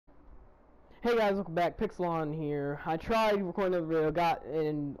Hey guys, welcome back. Pixelon here. I tried recording the video, got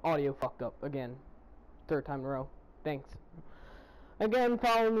an audio fucked up again. Third time in a row. Thanks. Again,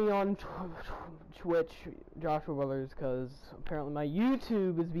 follow me on Twitch, Joshua Brothers, because apparently my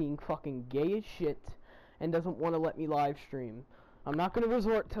YouTube is being fucking gay as shit and doesn't want to let me live stream. I'm not going to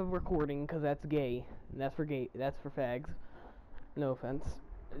resort to recording because that's gay. And that's for fags. No offense.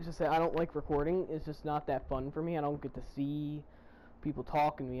 It's just that I don't like recording. It's just not that fun for me. I don't get to see people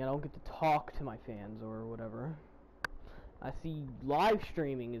talking to me. I don't get to talk to my fans or whatever. I see live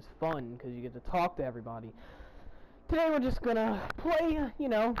streaming is fun because you get to talk to everybody. Today we're just gonna play, you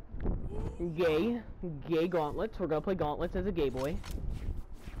know, gay gauntlets. We're gonna play gauntlets as a gay boy.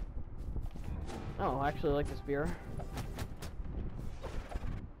 Oh, I actually like the spear.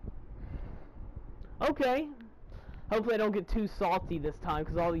 Okay. Hopefully I don't get too salty this time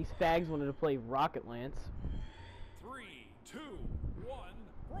because all these fags wanted to play Rocket Lance. 3, 2, 1,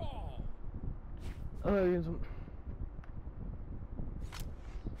 brawl!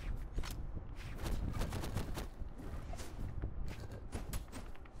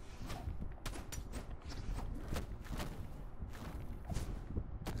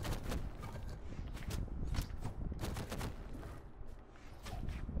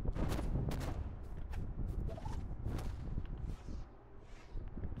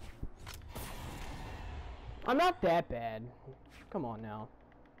 I'm not that bad. Come on now.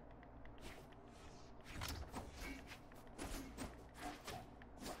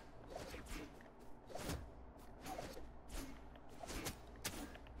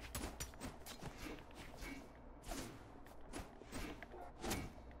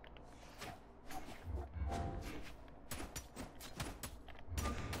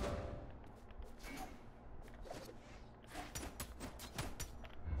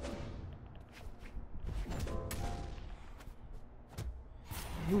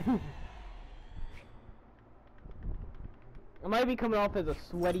 I might be coming off as a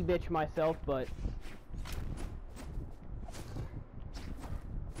sweaty bitch myself, but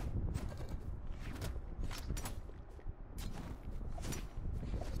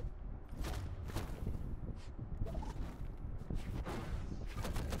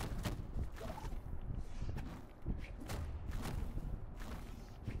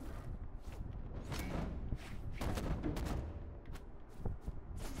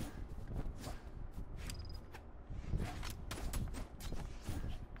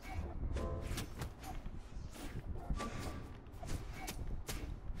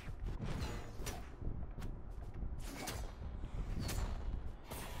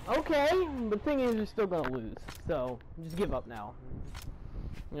okay, the thing is you're still gonna lose, so just give up now.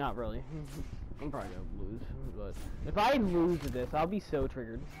 Not really. I'm probably gonna lose, but if I lose to this, I'll be so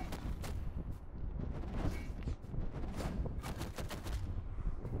triggered.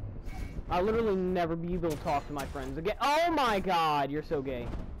 I'll literally never be able to talk to my friends again. Oh my god, you're so gay.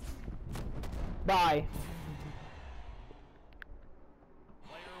 Bye.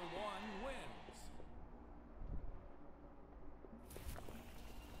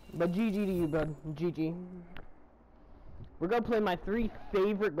 But GG to you, bud. GG. We're gonna play my 3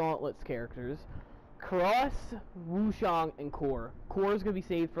 favorite Gauntlets characters. Cross, Wushang, and Core. Core is gonna be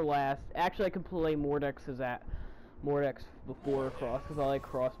saved for last. Actually, I could play Mordex before Cross, because I like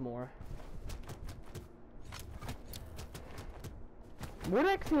Cross more.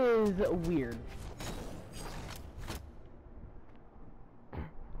 Mordex is weird.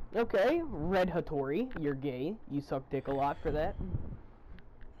 Okay, Red Hattori, you're gay. You suck dick a lot for that.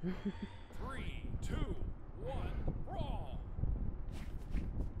 3, 2, 1, brawl!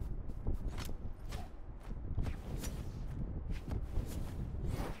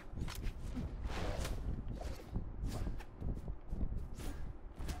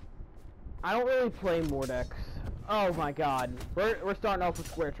 I don't really play Mordex. Oh my god. We're starting off with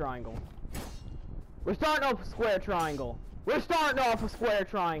square triangle. We're starting off with square triangle. We're starting off with square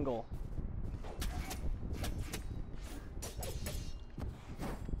triangle.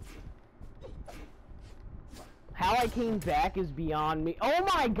 How I came back is beyond me. Oh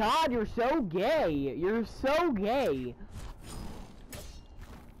my god, you're so gay. You're so gay.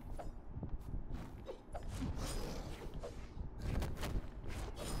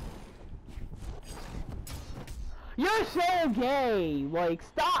 You're so gay. Like,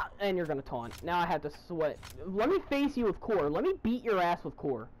 stop. And you're gonna taunt. Now I have to sweat. Let me face you with Core. Let me beat your ass with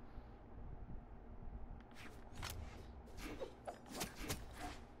Core.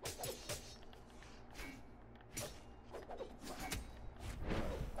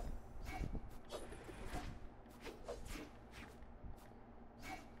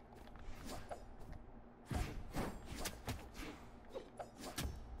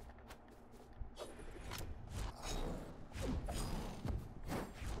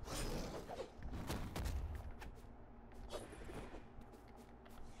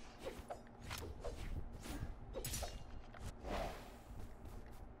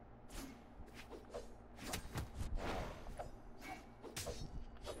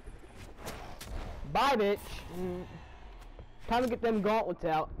 Bye, bitch. Time to get them gauntlets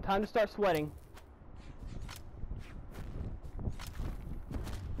out. Time to start sweating.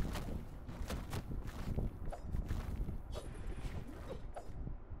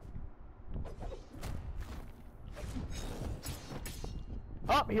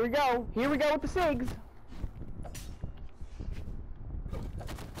 Oh, here we go. Here we go with the SIGs.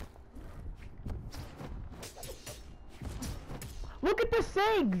 Look at the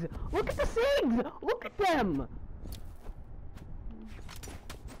SIGs! Look at the SIGs! Look at them!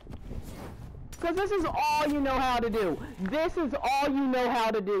 Because this is all you know how to do. This is all you know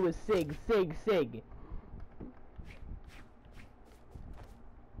how to do is SIG, SIG, SIG.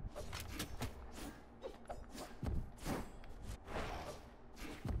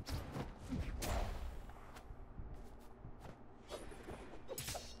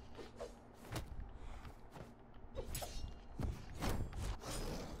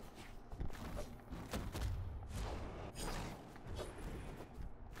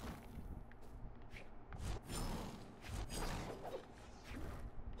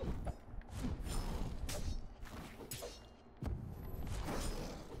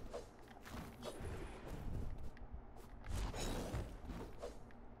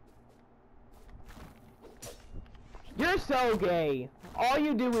 You're so gay. All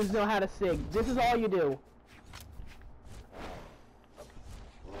you do is know how to SIG. This is all you do.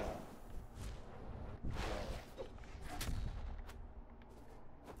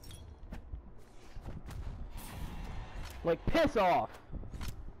 Like, piss off.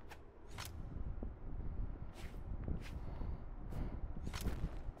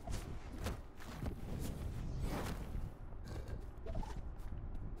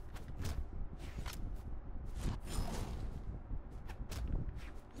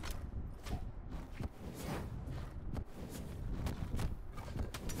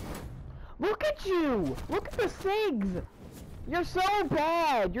 Look at you! Look at the SIGs! You're so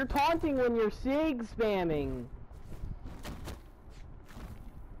bad! You're taunting when you're SIG spamming.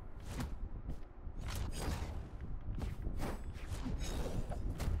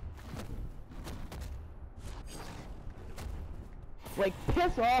 Like,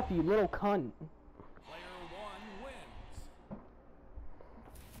 piss off, you little cunt. Player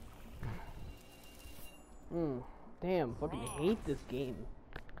 1 wins. Damn, fucking hate this game.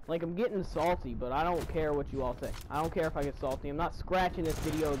 Like, I'm getting salty, but I don't care what you all say. I don't care if I get salty. I'm not scratching this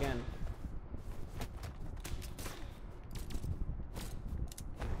video again.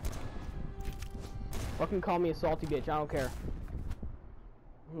 Fucking call me a salty bitch. I don't care.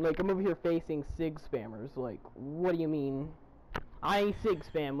 Like, I'm over here facing SIG spammers. Like, what do you mean? I SIG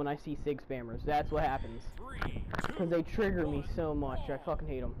spam when I see SIG spammers. That's what happens. Because they trigger me so much. I fucking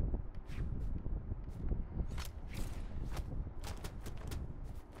hate them.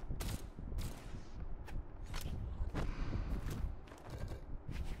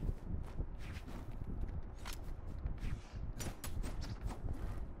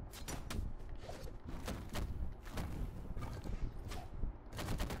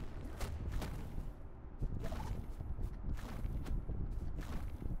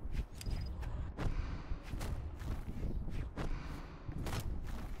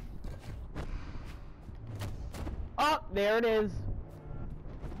 Oh, there it is.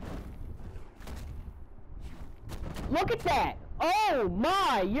 Look at that! Oh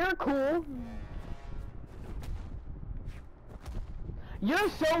my, you're cool. You're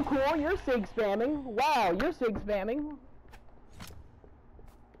so cool, you're SIG spamming. Wow, you're SIG spamming.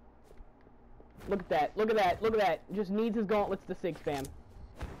 Look at that, look at that, look at that. Just needs his gauntlets to SIG spam.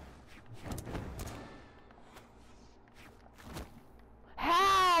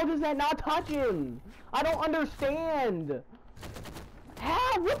 How does that not touch him? I don't understand.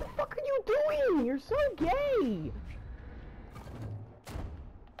 How? What the fuck are you doing? You're so gay.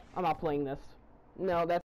 I'm not playing this. No, that's